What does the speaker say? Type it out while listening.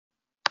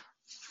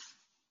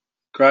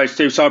Great,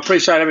 Steve. So I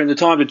appreciate having the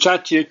time to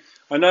chat to you.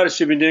 I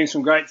noticed you've been doing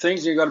some great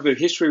things. You've got a bit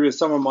of history with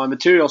some of my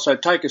material, so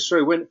take us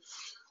through.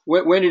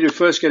 When did you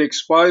first get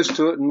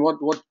exposed to it, and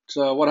what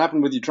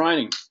happened with your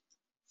training?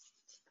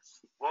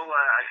 Well,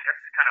 I guess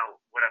kind of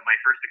what my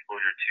first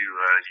exposure to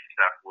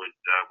stuff was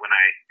when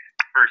I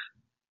first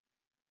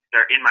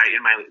started in my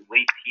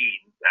late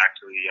teens.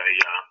 Actually, I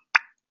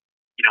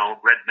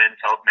read Men's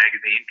Health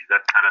magazine because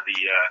that's kind of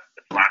the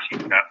flashy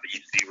stuff that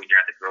you see when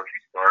you're at the grocery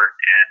store.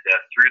 And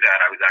through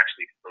that, I was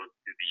actually exposed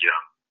to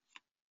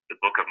the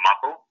Book of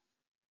Muscle.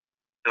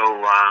 So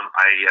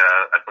I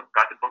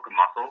got the Book of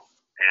Muscle,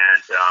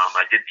 and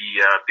I did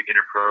the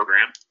beginner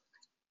program.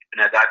 And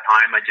at that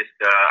time, I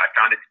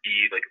found it to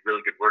be like a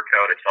really good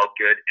workout. It felt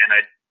good, and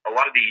a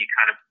lot of the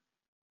kind of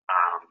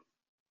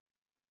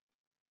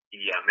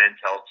Men's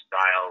Health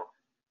style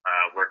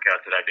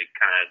workouts that I've been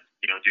kind of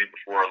doing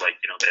before, like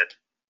the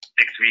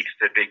 6 weeks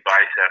to big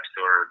biceps,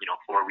 or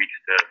 4 weeks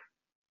to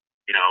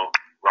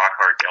rock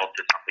hard delts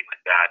or something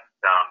like that.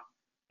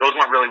 Those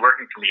weren't really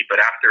working for me.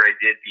 But after I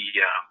did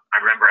I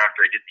remember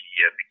after I did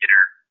the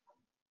beginner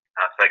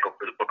cycle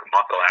for the Book of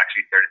Muscle, I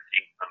actually started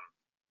seeing some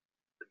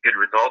good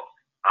results.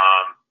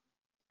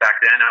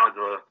 Back then, I was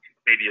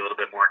maybe a little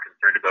bit more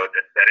concerned about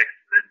aesthetics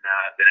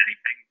than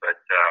anything,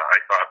 but I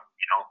thought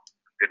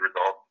good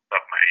results.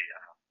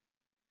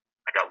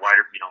 I got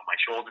wider. My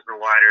shoulders were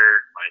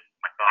wider,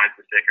 my thighs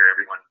were thicker.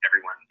 Everyone,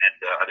 and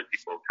other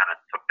people kind of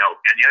took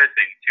note. And the other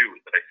thing too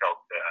is that I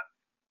felt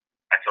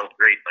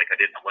great. Like I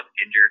wasn't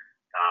injured.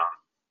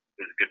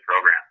 It was a good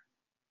program.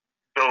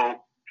 So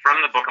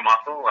from the Book of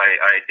Muscle,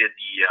 I did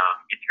the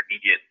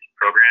intermediate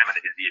program and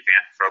I did the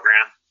advanced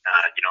program.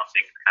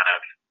 Things kind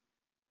of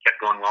kept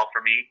going well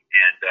for me.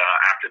 And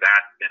after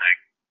that, then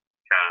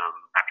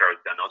after I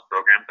was done those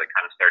programs, I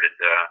kind of started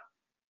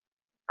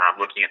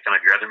looking at some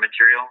of your other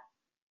material.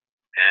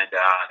 And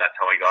that's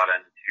how I got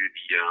into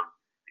the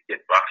Get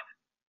Buffed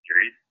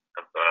series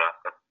of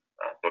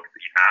books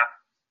that you have.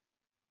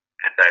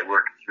 And I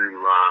worked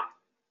through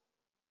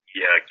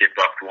the Get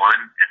Buffed 1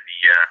 and the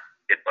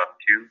Get Buffed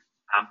 2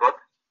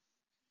 books.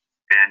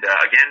 And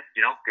again,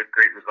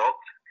 great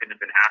results. Couldn't have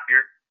been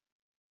happier.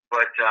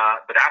 But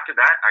after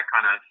that, I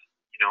kind of,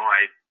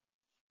 I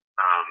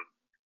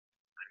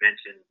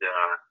mentioned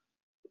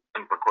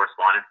some of our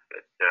correspondence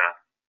that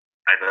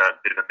I have a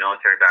bit of a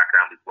military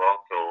background as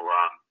well. So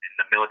in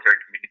the military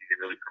community,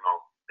 they really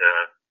promote the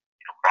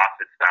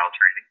CrossFit style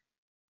training.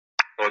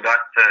 So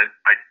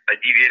I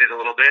deviated a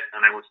little bit,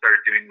 and I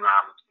started doing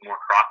some more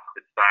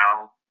CrossFit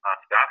style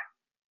stuff.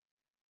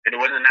 And it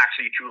wasn't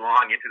actually too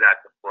long into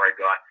that before I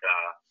got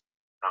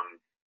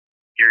some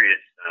serious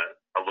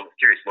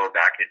lower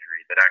back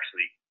injury that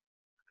actually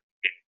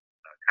became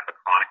kind of a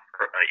chronic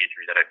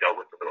injury that I've dealt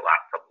with over the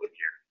last couple of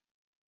years.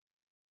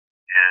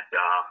 And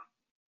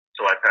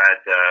so I've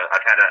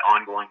had an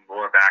ongoing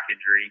lower back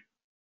injury,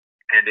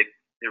 and it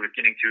was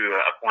getting to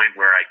a point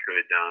where I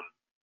could,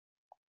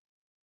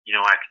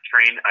 I could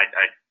train.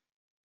 I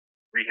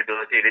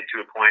rehabilitated to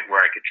a point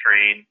where I could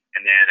train,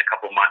 and then a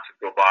couple of months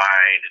would go by,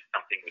 and then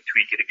something would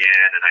tweak it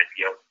again, and I'd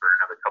be out for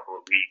another couple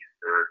of weeks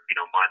or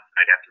months, and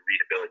I'd have to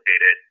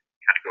rehabilitate it,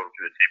 kind of go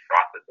through the same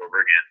process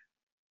over again.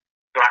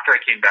 So after I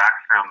came back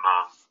from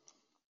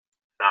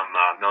some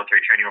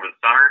military training over the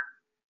summer,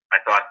 I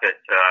thought that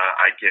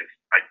I'd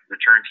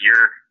return to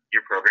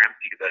your program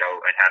because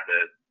I had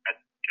the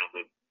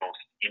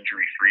most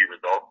injury-free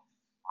results.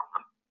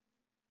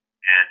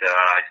 And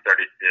I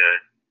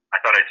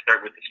thought I'd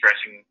start with the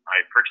stretching.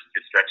 I purchased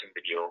a stretching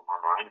video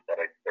online. I thought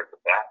I'd start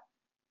with that.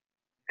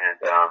 And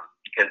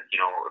because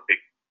a big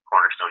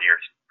cornerstone here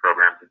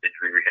programs is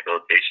injury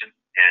rehabilitation,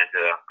 and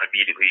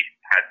immediately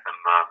had some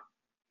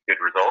good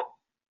results.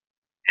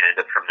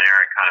 And from there,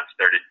 I kind of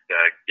started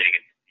getting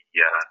into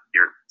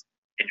your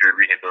injury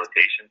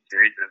rehabilitation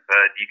series of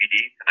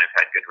DVDs, and I've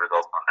had good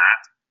results on that.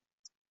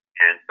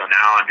 And so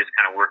now I'm just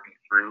kind of working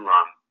through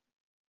a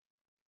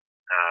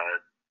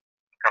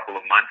couple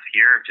of months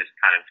here, just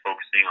kind of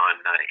focusing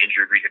on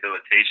injury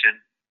rehabilitation,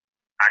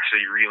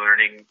 actually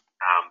relearning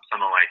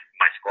some of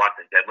my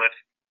squats and deadlifts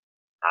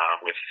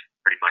with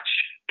pretty much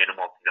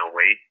minimal to no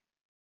weight,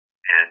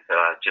 and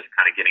just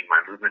kind of getting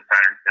my movement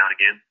patterns down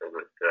again so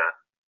that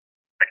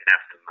I can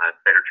have some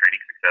better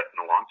training success in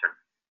the long term.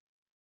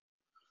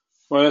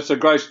 Well, that's a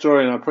great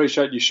story, and I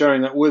appreciate you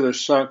sharing that with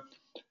us. So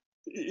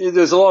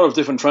there's a lot of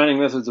different training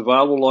methods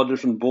available, a lot of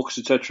different books,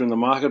 etc., in the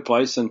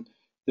marketplace, and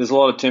there's a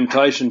lot of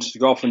temptations to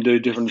go off and do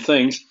different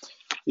things.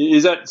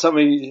 Is that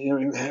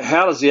something,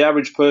 how does the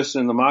average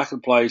person in the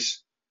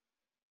marketplace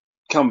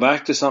come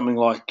back to something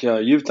like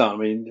you've done? I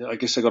mean, I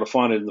guess they've got to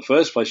find it in the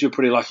first place. You're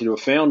pretty lucky to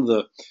have found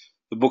the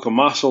Book of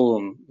Muscle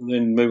and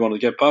then move on to the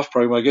Get Buff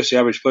program. I guess the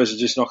average person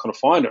is just not going to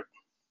find it.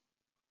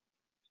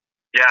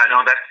 Yeah,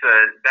 no, that's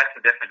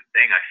a different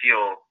thing. I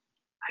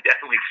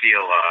definitely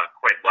feel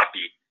quite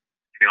lucky,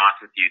 to be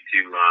honest with you,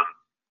 to have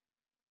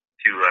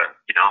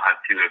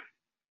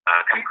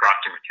come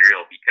across your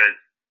material, because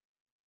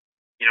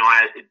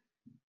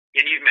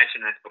and you've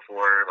mentioned this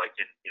before, like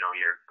in some of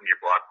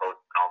your blog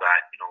posts and all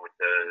that, with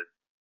the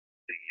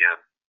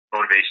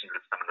motivations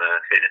of some of the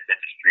fitness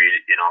industry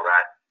and all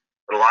that.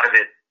 But a lot of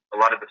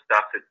the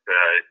stuff that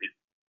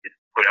is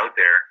put out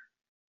there,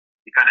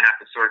 you kind of have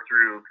to sort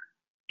through.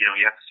 You know,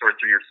 you have to sort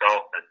through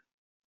yourself, and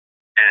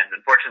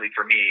unfortunately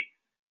for me,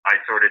 I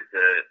sorted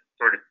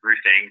through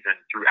things, and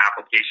through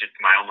application to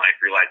my own life,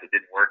 realized it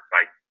didn't work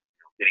by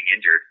getting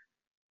injured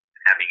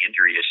and having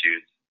injury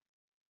issues.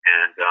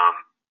 And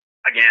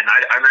again,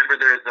 I remember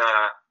there's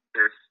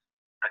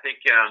I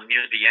think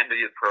near the end of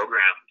the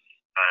program,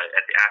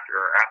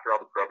 after all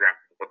the programs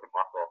in the Book of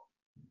Muscle,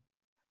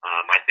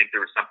 I think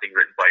there was something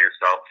written by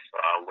yourself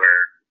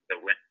where that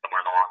went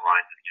somewhere along the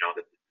lines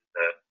of that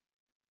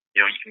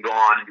you can go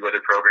on and do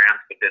other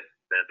programs, but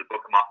the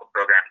Book of Muscle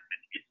program is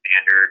meant to be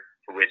standard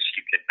to which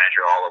you can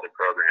measure all other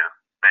programs.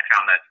 And I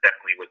found that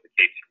definitely was the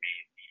case for me.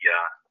 The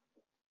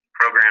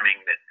programming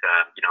that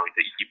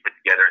that you put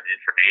together and the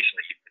information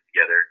that you put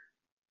together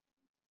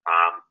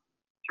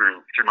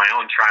through my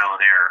own trial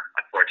and error.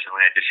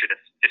 Unfortunately, I just should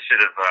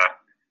have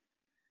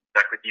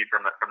stuck with you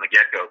from the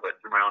get-go. But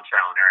through my own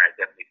trial and error, I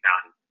definitely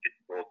found it's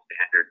the gold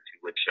standard to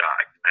which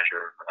I can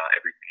measure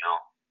everything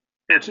else.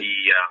 And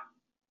the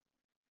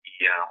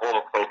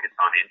whole focus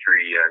on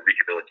injury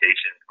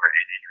rehabilitation or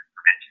injury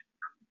prevention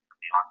from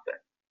the onset.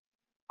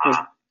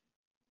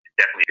 It's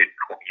definitely a good,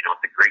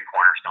 it's a great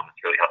cornerstone that's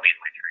really helped me in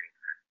my training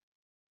career.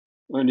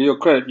 And to your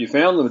credit, you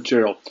found the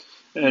material,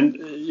 and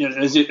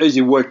as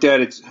you worked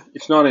out, it's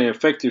not only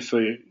effective for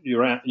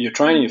your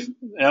training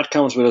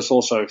outcomes, but it's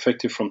also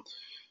effective from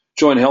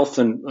joint health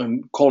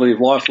and quality of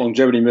life,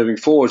 longevity moving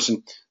forwards.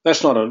 And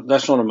that's not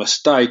a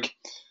mistake.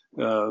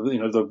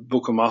 The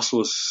Book of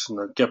Muscles and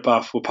the Get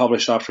Buff were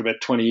published after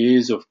about 20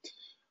 years of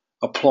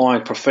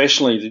applying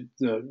professionally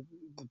the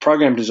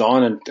program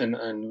design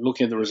and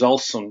looking at the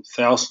results on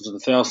thousands and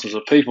thousands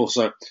of people.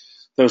 So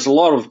there's a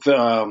lot of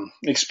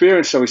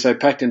experience, shall we say,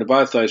 packed into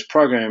both those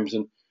programs,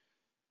 and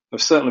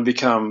have certainly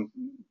become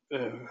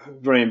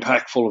very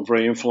impactful and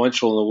very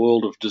influential in the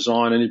world of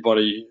design.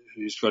 Anybody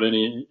who's got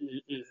any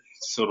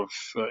sort of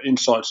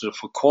insights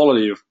for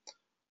quality have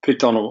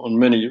picked up on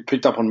many of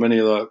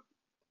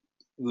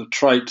the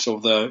traits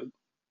of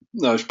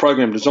those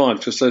program designs,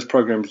 because those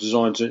program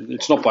designs,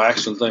 it's not by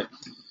accident.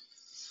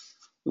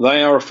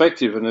 They are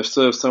effective, and they've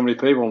served so many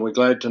people, and we're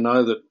glad to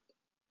know that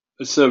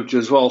it served you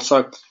as well.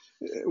 So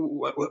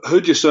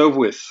who'd you serve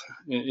with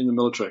in the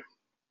military?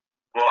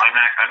 Well, I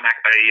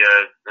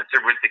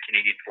serve with the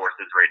Canadian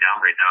Forces right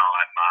now. Right now,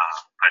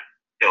 I'm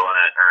still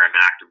an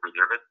active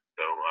reservist.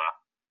 So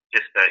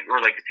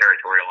we're like a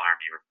territorial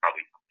army, or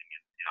probably something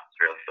in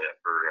Australia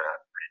for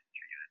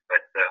infantry units.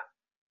 But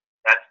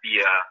that's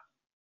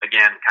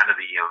again kind of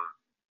the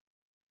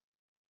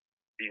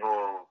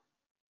whole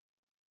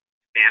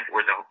stand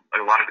where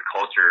a lot of the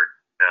culture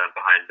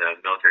behind the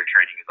military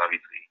training is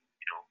obviously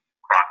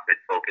CrossFit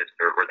focused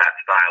or that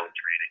style of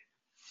training.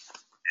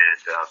 And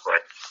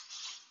but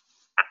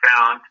I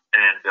found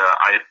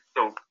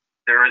so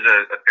there is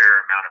a fair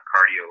amount of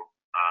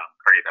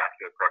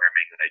cardiovascular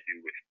programming that I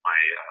do with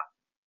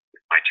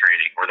my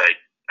training, or that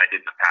I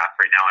did in the past.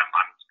 Right now, I'm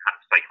kind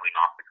of cycling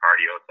off the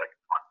cardio so I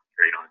can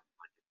concentrate on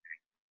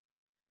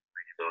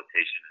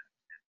rehabilitation and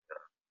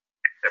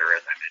et cetera,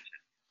 as I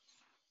mentioned.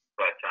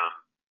 But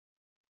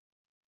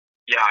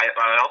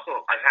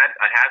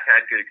I have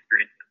had good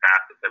experience in the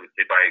past, I would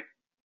say, by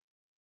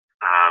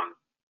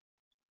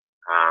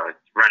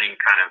running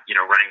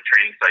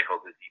training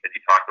cycles, as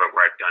you talk about,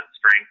 where I've done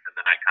strength and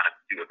then I kind of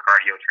do a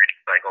cardio training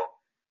cycle,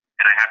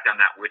 and I have done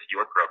that with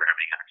your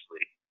programming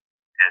actually.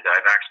 And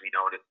I've actually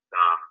noticed,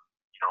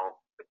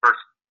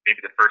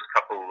 the first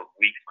couple of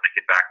weeks when I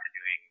get back to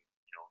doing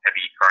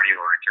heavy cardio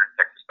or endurance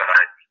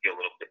exercise, you feel a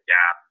little bit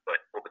gapped,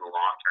 but over the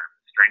long term,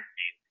 the strength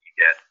gains that you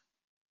get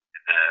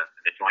and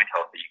the joint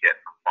health that you get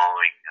from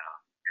following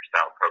your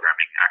style of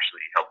programming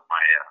actually help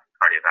my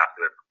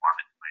cardiovascular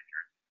performance and my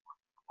endurance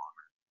performance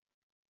longer.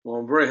 Well,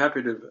 I'm very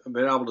happy to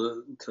be able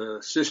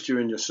to assist you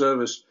in your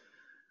service.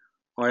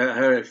 I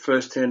had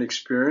first-hand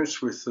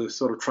experience with the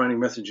sort of training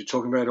methods you're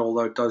talking about,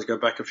 although it does go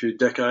back a few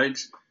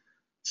decades.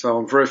 So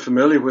I'm very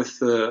familiar with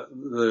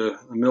the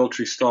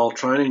military-style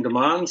training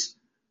demands.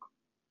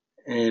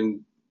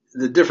 And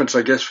the difference,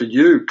 I guess, for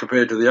you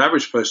compared to the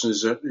average person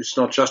is that it's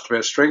not just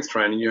about strength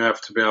training. You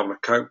have to be able to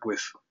cope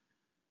with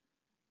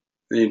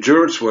the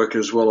endurance work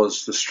as well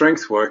as the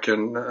strength work.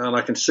 And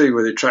I can see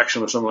where the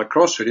attraction of something like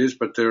CrossFit is,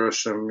 but there are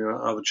some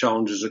other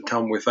challenges that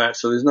come with that.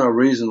 So there's no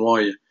reason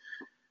why you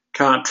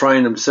can't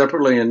train them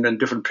separately and in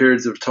different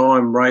periods of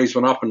time, raise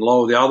one up and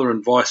lower the other,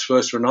 and vice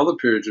versa in other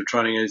periods of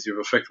training, as you've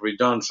effectively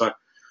done. So it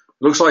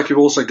looks like you've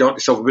also got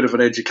yourself a bit of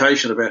an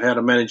education about how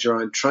to manage your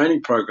own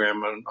training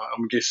program, and I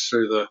guess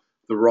through the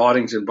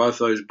writings in both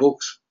those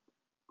books.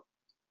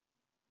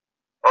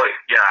 Oh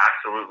yeah,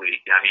 absolutely.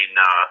 I mean,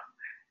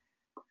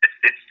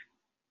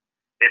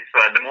 it's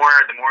the more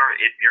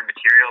your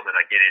material that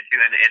I get into,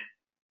 and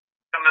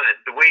some of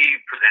the way you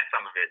present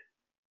some of it,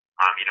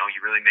 you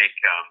really make.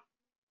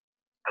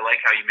 I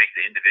like how you make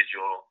the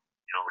individual,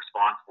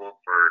 responsible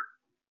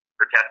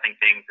for testing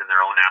things in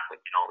their own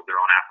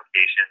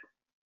application.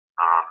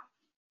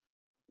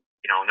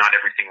 not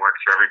everything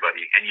works for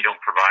everybody, and you don't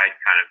provide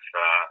kind of,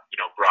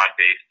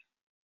 broad-based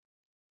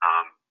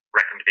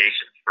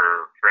recommendations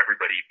for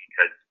everybody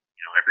because,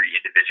 every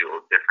individual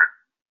is different.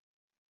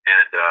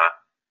 And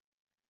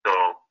so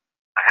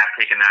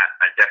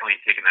I've definitely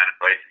taken that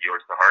advice of yours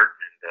to heart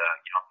and,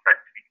 tried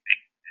to tweak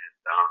things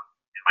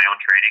in my own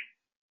training.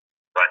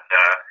 But,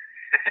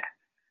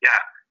 yeah,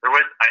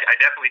 I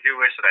definitely do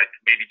wish that I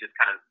maybe just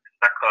kind of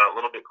stuck a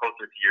little bit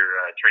closer to your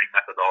training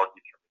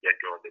methodologies from the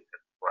get-go of this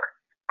before.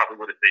 Probably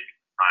would have saved me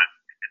some time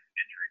and some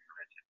injury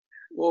prevention.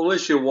 Well, at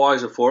least you're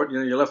wiser for it.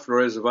 You left the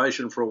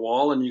reservation for a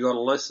while and you got a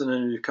lesson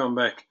and you come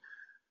back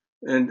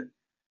and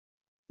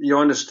you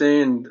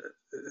understand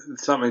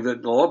something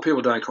that a lot of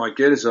people don't quite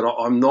get is that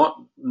I'm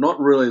not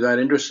really that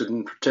interested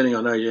in pretending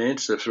I know the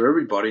answer for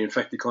everybody. In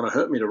fact, it kind of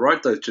hurt me to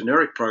write those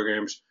generic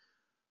programs,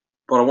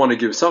 but I want to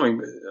give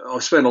something. I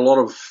spent a lot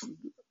of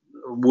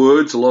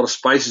words, a lot of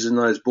spaces in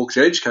those books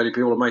educating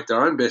people to make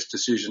their own best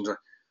decisions. I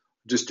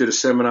just did a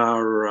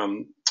seminar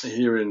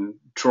here in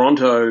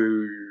Toronto,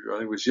 I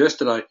think it was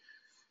yesterday,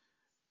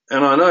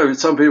 and I know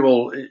some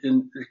people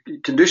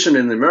conditioned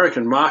in the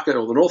American market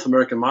or the North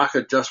American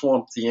market just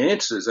want the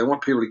answers. They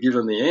want people to give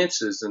them the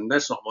answers, and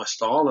that's not my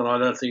style, and I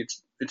don't think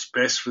it's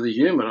best for the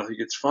human. I think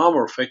it's far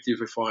more effective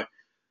if I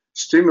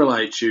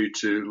stimulate you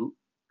to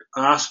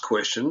ask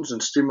questions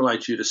and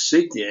stimulate you to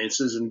seek the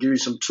answers and give you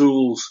some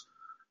tools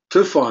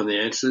to find the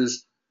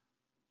answers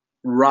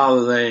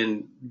rather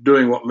than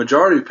doing what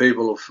majority of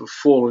people have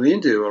fallen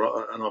into,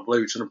 and I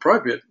believe it's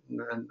inappropriate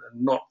and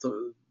not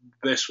the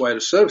best way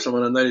to serve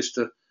someone, and that is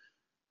to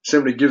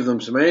simply give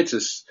them some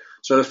answers.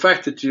 So the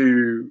fact that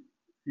you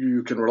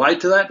can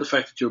relate to that, the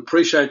fact that you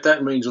appreciate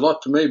that means a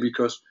lot to me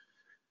because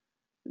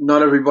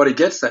not everybody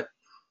gets that.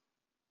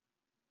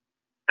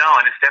 No,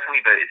 and it's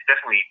definitely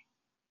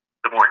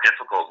the more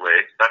difficult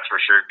way, that's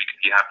for sure, because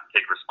you have to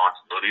take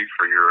responsibility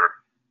for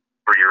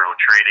your own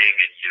training,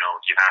 and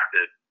you have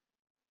to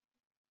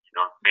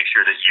make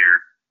sure that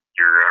you're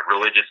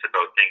religious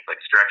about things like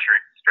stretching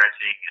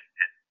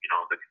and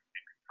the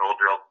control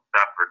drills and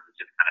stuff versus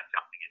just kind of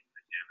jumping into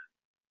the gym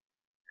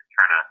and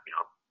trying to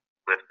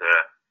lift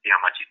see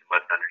how much you can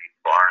lift underneath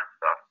the bar and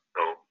stuff.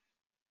 So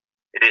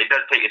it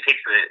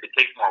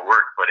takes more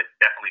work, but it's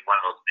definitely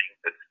one of those things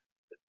that's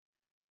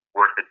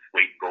worth its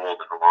weight in gold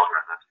in the long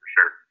run. That's for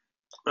sure.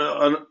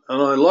 And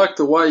I like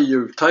the way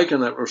you've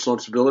taken that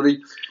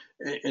responsibility,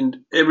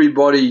 and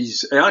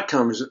everybody's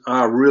outcomes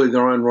are really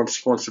their own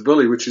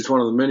responsibility, which is one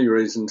of the many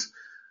reasons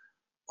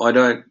I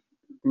don't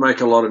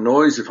make a lot of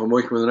noise if I'm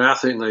working with an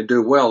athlete and they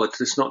do well.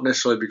 It's not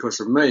necessarily because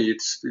of me.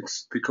 It's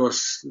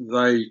because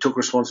they took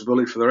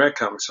responsibility for their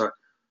outcomes. So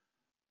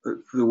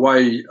the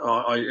way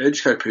I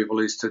educate people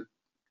is to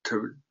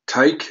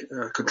take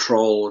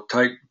control,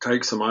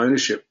 take some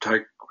ownership,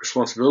 take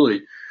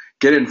responsibility,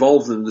 get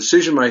involved in the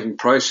decision-making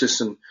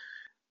process, and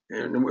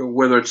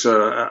whether it's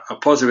a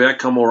positive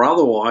outcome or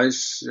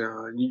otherwise,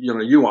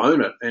 you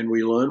own it and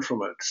we learn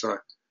from it. So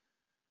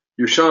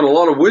you've shown a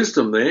lot of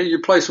wisdom there.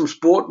 You play some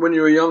sport when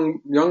you were a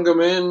younger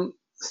man,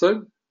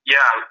 Steve? Yeah,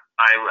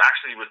 I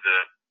actually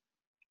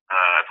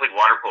I played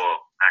water polo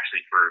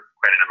actually for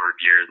quite a number of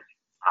years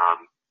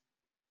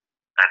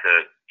at the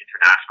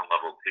international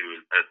level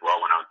too as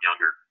well when I was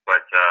younger.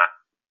 But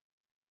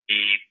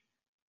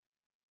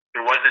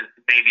there wasn't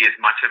maybe as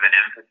much of an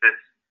emphasis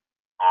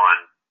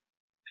on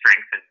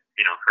strength and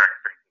correct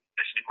strength and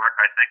conditioning work,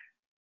 I think,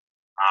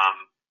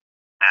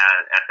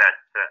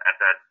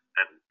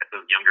 at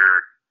those younger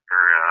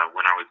or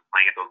when I was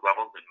playing at those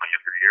levels in my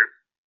younger years.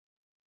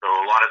 So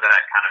a lot of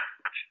that kind of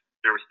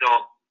there was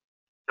still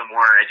some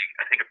more. I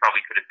think it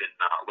probably could have been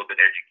a little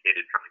bit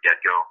educated from the get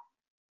go,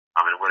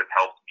 and it would have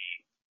helped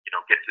me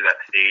get to that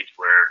stage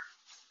where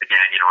again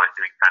I was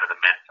doing kind of the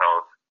mental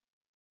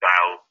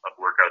style of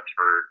workouts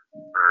for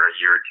a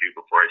year or two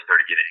before I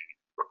started getting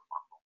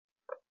muscle.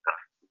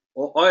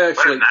 Well,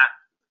 sorry,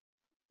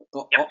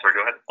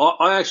 go ahead.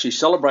 I actually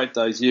celebrate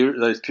those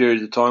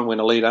periods of time when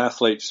elite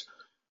athletes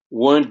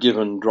weren't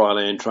given dry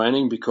land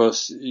training,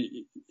 because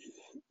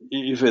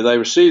if they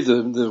received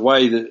the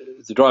way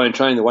the dry land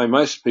training the way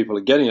most people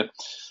are getting it,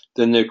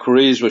 then their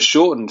careers were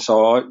shortened.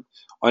 So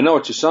I know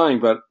what you're saying,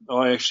 but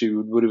I actually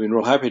would have been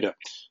real happy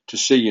to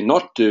see you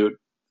not do it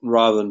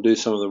rather than do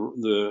some of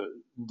the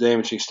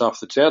damaging stuff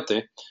that's out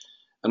there.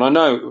 And I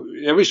know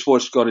every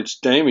sport's got its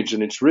damage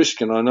and its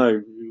risk, and I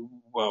know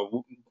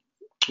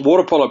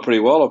water polo pretty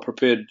well. I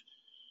prepared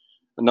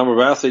a number of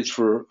athletes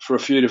for a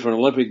few different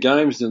Olympic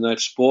games in that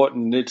sport,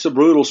 and it's a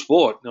brutal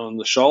sport on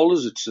the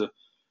shoulders. It's a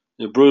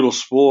brutal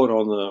sport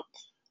on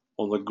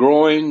the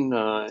groin,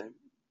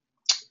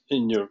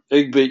 in your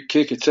egg beat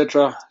kick,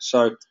 etc.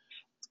 So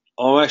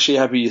I'm actually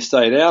happy you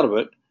stayed out of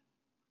it.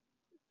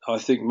 I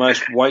think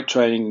most weight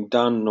training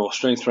done or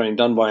strength training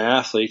done by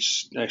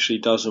athletes actually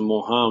does them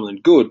more harm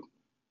than good.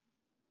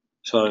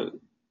 So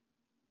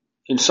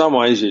in some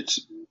ways,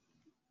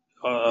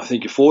 I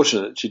think you're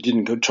fortunate that you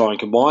didn't try and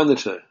combine the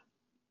two.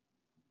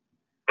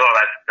 Well,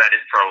 that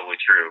is probably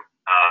true.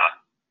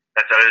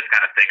 That's the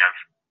kind of thing I've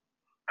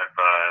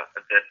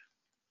said.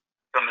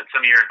 Some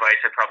of your advice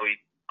I probably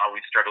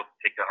always struggled to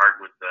take to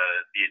heart was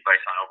the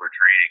advice on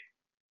overtraining,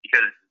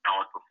 because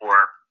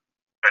before,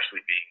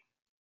 especially being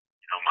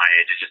my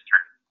age, I just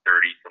turned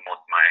 30, so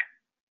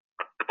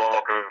the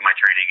bulk of my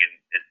training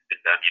has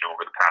been done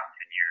over the past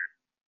 10 years,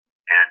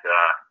 and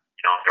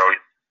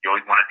you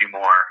always want to do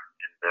more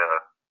and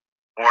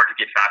more to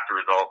get faster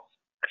results,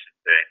 I should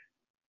say.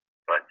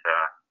 But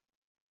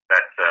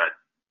that's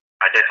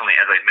I definitely,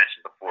 as I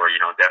mentioned before,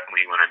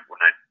 definitely when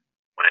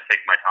I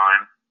take my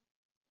time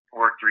to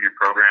work through your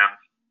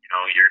programs,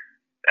 you're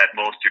at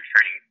most you're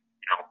training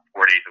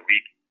 4 days a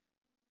week.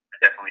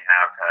 I definitely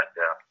have had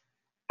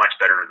much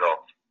better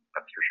results.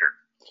 That's for sure.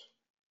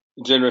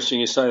 It's interesting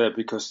you say that,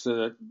 because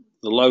the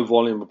low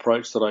volume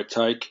approach that I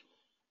take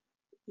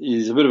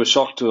is a bit of a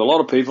shock to a lot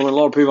of people, and a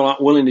lot of people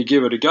aren't willing to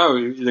give it a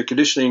go. The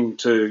conditioning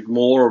to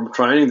more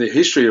training, the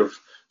history of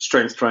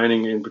strength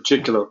training in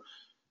particular,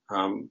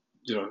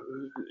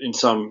 in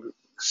some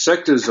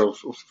sectors of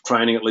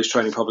training, at least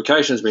training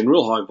publication, has been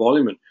real high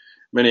volume, and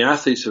many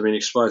athletes have been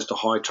exposed to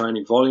high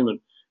training volume, and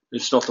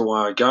it's not the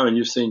way I go, and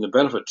you've seen the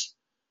benefits.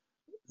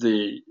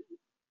 The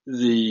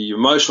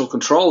emotional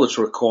control that's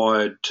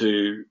required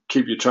to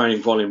keep your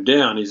training volume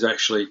down is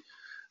actually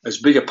as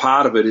big a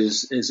part of it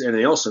as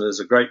anything else, and there's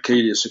a great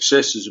key to your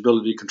success is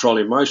ability to control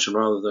emotion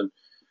rather than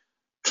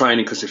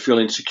training because you feel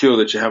insecure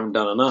that you haven't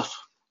done enough.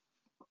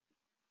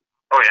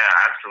 Oh yeah,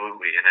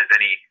 absolutely. And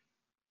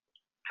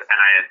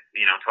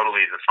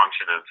totally is a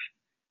function of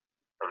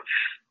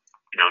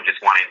just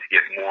wanting to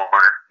get more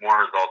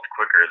results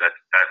quicker.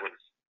 That was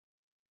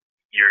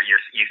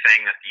you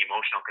saying that the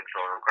emotional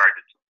control required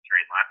to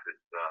train less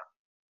is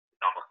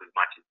almost as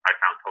much as I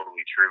found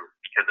totally true,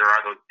 because there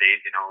are those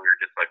days where you're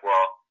just like,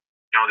 well,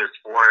 there's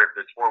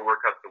four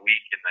workouts a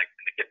week in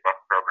the Get Buff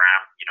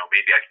program.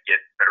 Maybe I could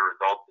get better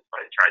results if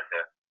I tried to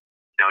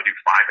do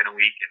 5 in a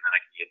week, and then I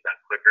can get done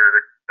quicker,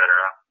 etc.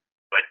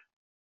 But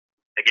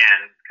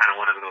again, it's kind of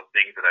one of those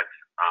things that I've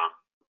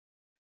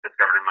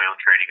discovered in my own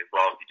training as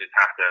well. You just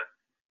have to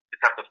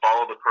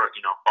follow the programs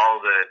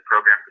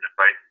and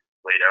advice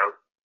laid out,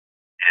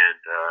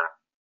 and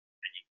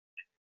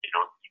you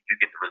do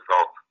get the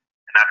results.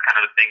 And that's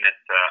kind of the thing that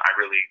I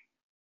really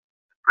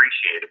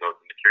appreciate about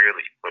the material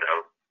that you put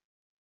out.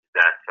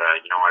 That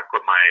I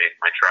put my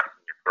trust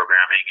in your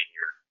programming and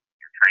your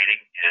training,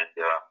 and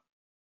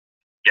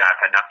I've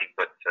had nothing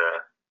but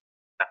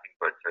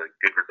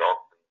good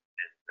results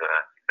and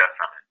success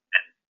from it.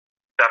 And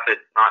stuff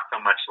that's not so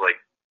much like,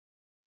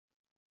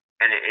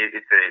 and it's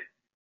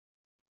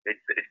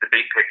the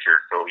big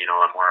picture. So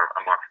I'm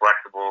more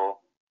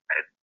flexible.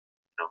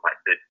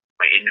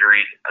 My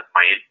injuries,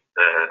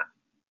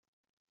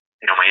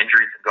 my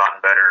injuries have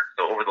gotten better.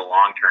 So over the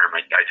long term,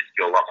 I just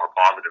feel a lot more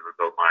positive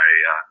about my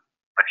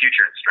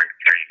future in strength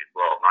training as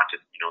well, not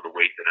just the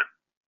weight that I'm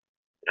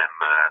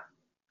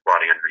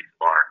squatting under each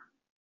bar.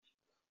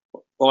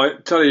 Well, I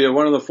tell you,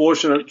 one of the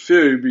fortunate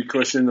few,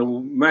 because in the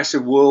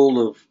massive world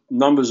of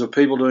numbers of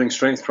people doing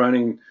strength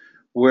training,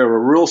 we're a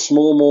real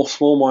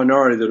small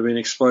minority that have been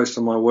exposed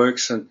to my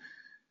works, and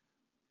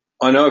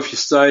I know if you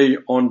stay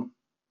on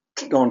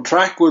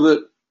track with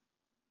it,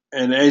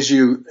 and as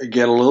you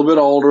get a little bit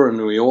older,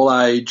 and we all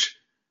age,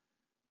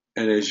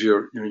 and as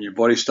your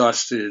body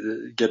starts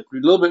to get a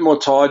little bit more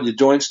tired, your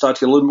joints start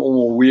to get a little bit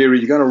more weary,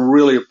 you're going to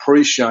really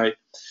appreciate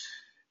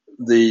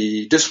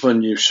the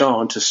discipline you've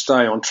shown to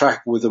stay on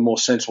track with a more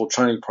sensible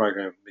training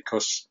program,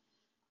 because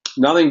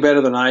nothing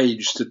better than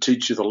age to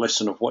teach you the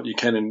lesson of what you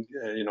can and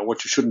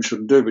what you should and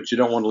shouldn't do, but you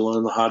don't want to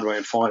learn the hard way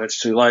and find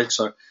it's too late.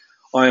 So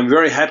I am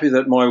very happy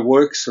that my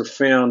works have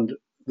found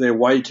their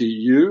way to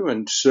you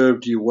and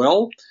served you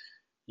well.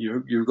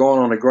 You've gone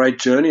on a great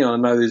journey. I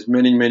know there's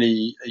many,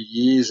 many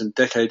years and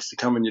decades to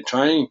come in your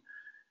training.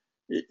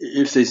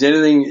 If there's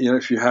anything,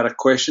 if you had a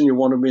question you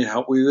wanted me to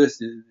help with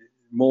this,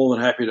 more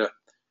than happy to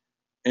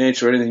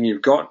answer anything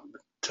you've got.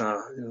 But,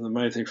 the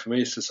main thing for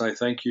me is to say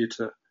thank you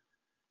for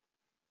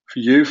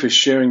you for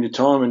sharing your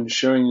time and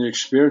sharing the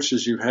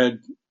experiences you've had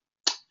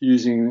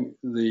using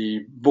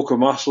the Book of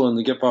Muscle and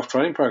the Get Buff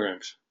training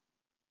programs.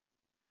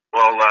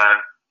 Well, I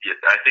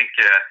think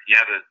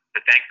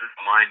the thanks are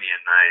for mine,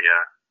 and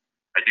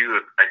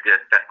I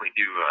definitely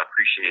do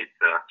appreciate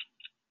the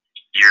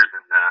years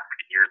and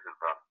years of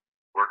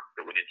work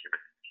that went into your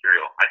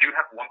material. I do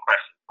have one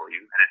question for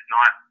you, and it's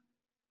not.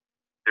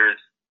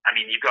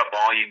 You've got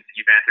volumes.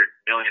 You've answered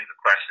millions of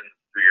questions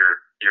through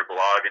your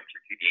blog and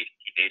through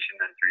TDHT Nation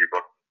and through your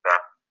books and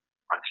stuff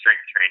on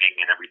strength training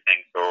and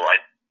everything. So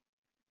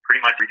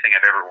pretty much everything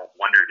I've ever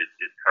wondered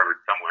is covered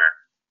somewhere.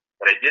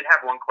 But I did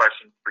have one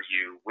question for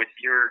you. With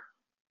your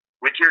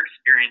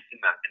experience in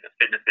the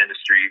fitness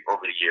industry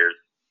over the years,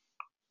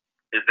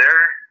 is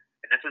there,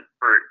 and this is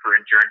for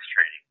endurance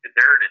training, is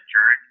there an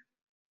endurance,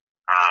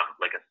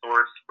 like a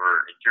source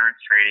for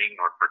endurance training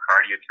or for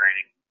cardio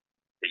training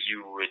that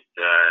you would,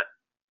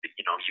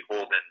 you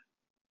hold in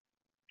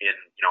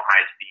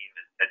high esteem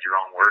as your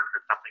own work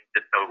or something,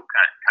 just so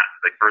kind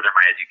of like further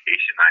my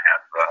education? I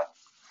have,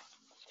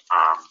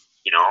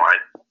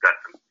 I've got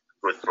some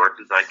good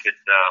sources I could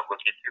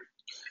look into.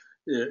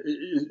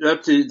 Yeah,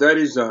 that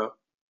is a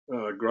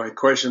great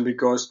question,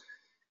 because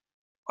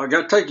I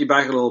got to take you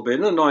back a little bit.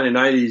 In the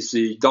 1980s,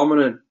 the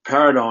dominant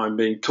paradigm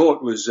being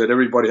taught was that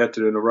everybody had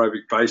to do an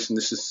aerobic base, and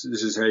this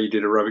is how you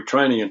did aerobic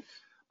training.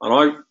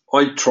 And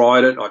I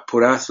tried it. I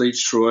put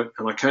athletes through it,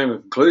 and I came to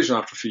the conclusion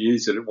after a few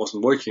years that it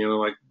wasn't working. And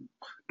I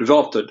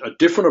developed a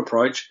different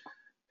approach.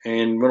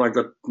 And when I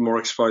got more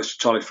exposed to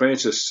Charlie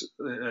Francis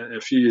a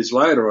few years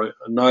later, I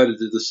noted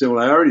the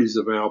similarities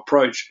of our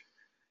approach.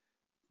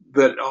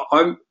 But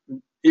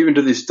even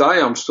to this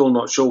day, I'm still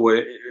not sure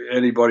where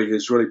anybody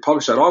has really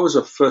published that. I was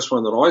the first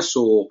one that I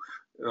saw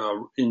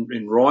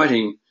in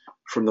writing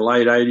from the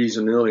late 80s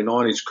and early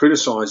 90s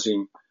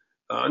criticising,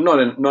 not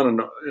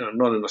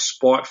in a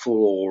spiteful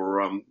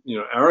or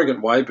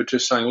arrogant way, but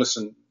just saying,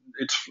 listen,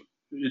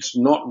 it's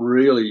not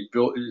really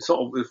built. It's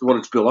not what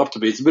it's built up to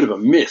be. It's a bit of a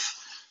myth,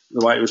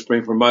 the way it was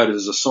being promoted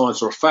as a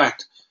science or a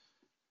fact.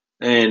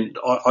 And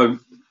I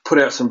put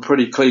out some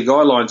pretty clear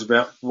guidelines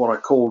about what I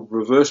called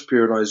reverse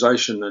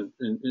periodization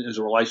and as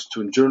it relates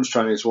to endurance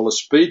training as well as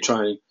speed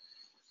training.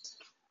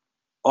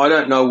 I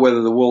don't know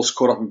whether the world's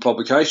caught up in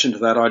publication to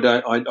that.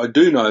 I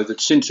do know that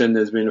since then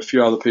there's been a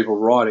few other people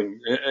writing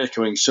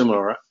echoing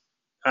similar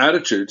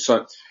attitudes.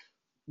 So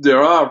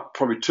there are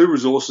probably two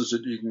resources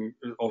that you can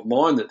of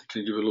mine that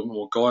can give you a little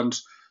more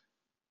guidance.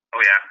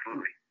 Oh yeah,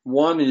 absolutely.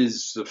 One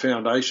is the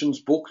Foundations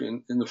book.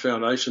 In the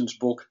Foundations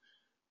book,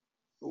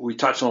 we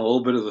touch on a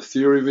little bit of the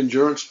theory of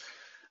endurance.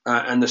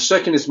 And the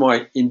second is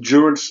my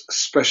Endurance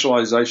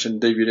Specialization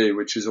DVD,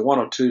 which is a 1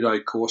 or 2 day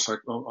course, I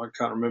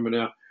can't remember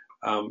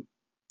now,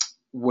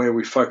 where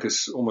we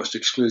focus almost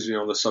exclusively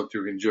on the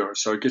subject of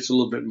endurance. So it gets a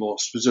little bit more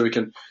specific.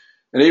 And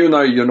even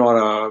though you're not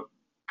a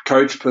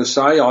coach per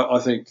se, I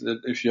think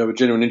that if you have a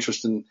genuine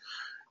interest in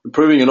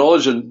improving your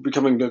knowledge and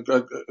becoming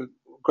a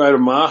greater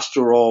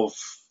master of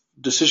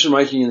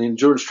decision-making and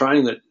endurance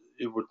training, that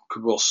it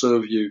could well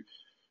serve you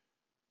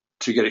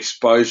to get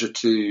exposure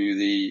to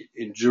the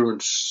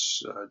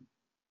Endurance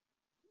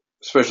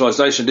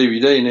Specialization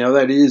DVD. Now,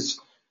 that is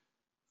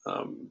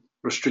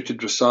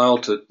restricted for sale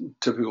to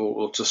typical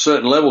or to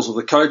certain levels of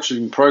the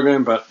coaching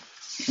program, but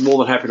more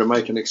than happy to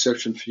make an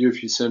exception for you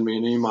if you send me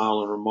an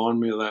email and remind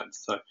me of that.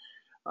 So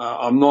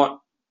I'm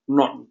not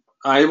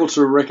able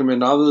to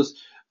recommend others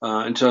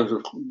in terms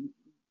of.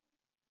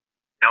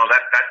 No,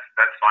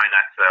 that's fine.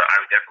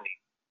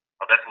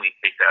 I'll definitely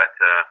take that.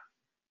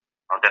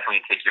 I'll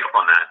definitely take you up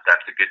on that.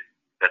 That's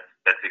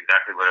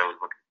exactly what I was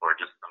looking for.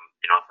 Just some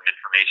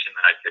information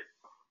that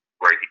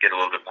where I could get a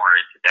little bit more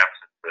into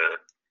depth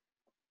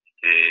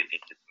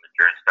into some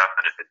endurance stuff.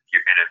 And if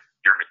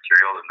your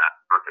material, then that's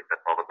perfect.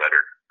 That's all the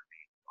better for me.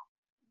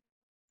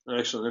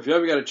 Excellent. If you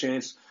ever get a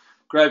chance,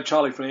 grab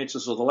Charlie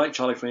Francis or the late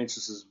Charlie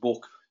Francis's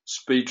book,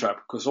 Speed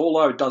Trap, because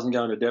although it doesn't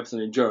go into depth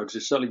in endurance,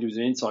 it certainly gives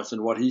you insights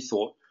into what he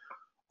thought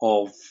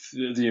of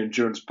the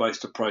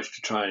endurance-based approach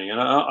to training. And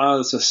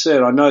as I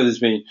said, I know there's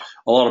been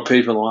a lot of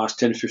people in the last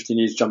 10 to 15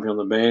 years jumping on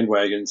the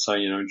bandwagon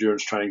saying,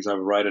 endurance training is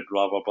overrated,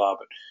 blah, blah, blah.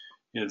 But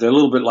they're a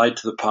little bit late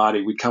to the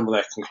party. We come to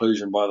that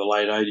conclusion by the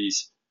late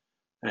 80s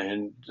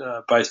and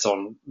based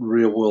on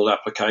real-world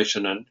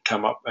application and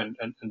come up and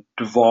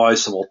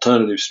devise some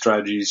alternative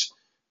strategies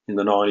in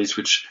the 90s,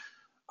 which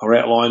are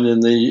outlined in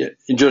the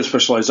endurance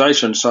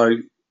specialization. So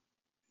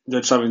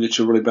that's something that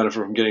you'll really benefit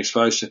from getting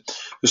exposed to.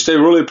 But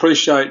Steve, really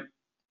appreciate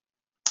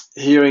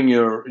hearing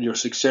your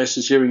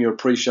successes, hearing your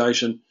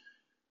appreciation,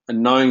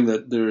 and knowing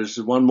that there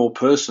is one more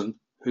person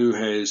who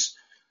has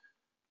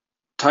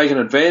taken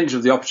advantage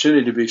of the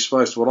opportunity to be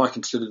exposed to what I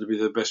consider to be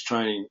the best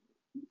training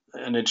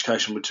and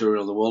educational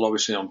material in the world.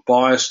 Obviously, I'm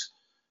biased.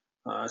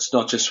 It's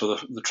not just for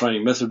the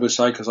training method per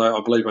se, because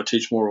I believe I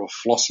teach more of a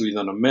philosophy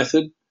than a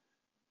method.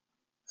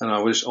 And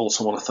I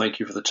also want to thank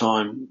you for the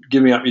time,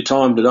 giving up your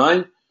time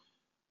today.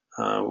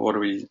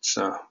 It's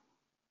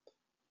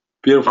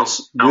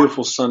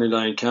beautiful sunny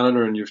day in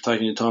Canada, and you've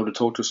taken your time to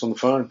talk to us on the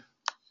phone.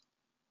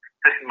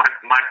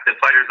 The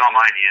pleasure's all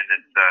mine, Ian.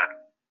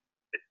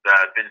 It's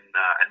been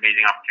an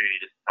amazing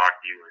opportunity just to talk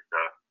to you and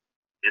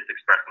just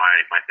express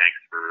my thanks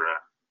for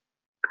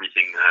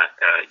everything that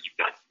you've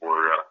done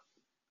for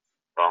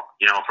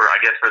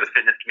the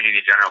fitness community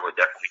in general, but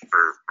definitely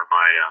for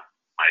my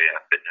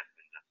fitness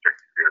and strength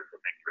career. So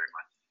thank you very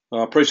much.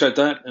 I appreciate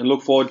that and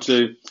look forward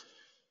to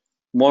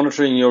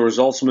monitoring your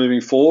results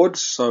moving forward.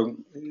 So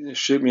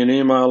shoot me an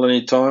email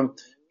anytime,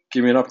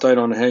 give me an update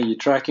on how you're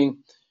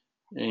tracking,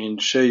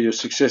 and share your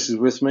successes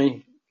with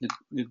me.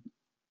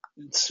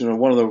 It's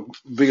one of the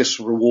biggest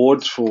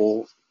rewards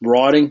for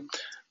writing.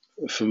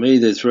 For me,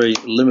 there's very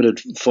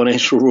limited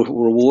financial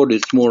reward.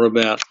 It's more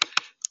about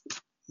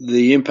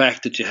the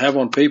impact that you have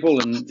on people,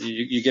 and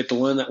you get to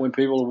learn that when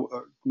people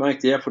make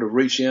the effort of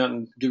reaching out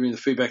and giving the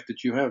feedback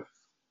that you have.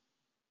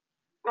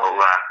 Well,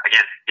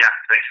 again, yeah,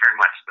 thanks very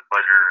much. The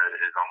pleasure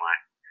is all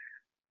mine.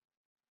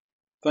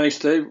 Thanks,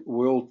 Steve.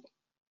 We'll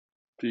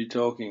be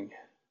talking.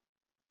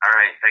 All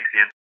right. Thanks,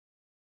 Ian.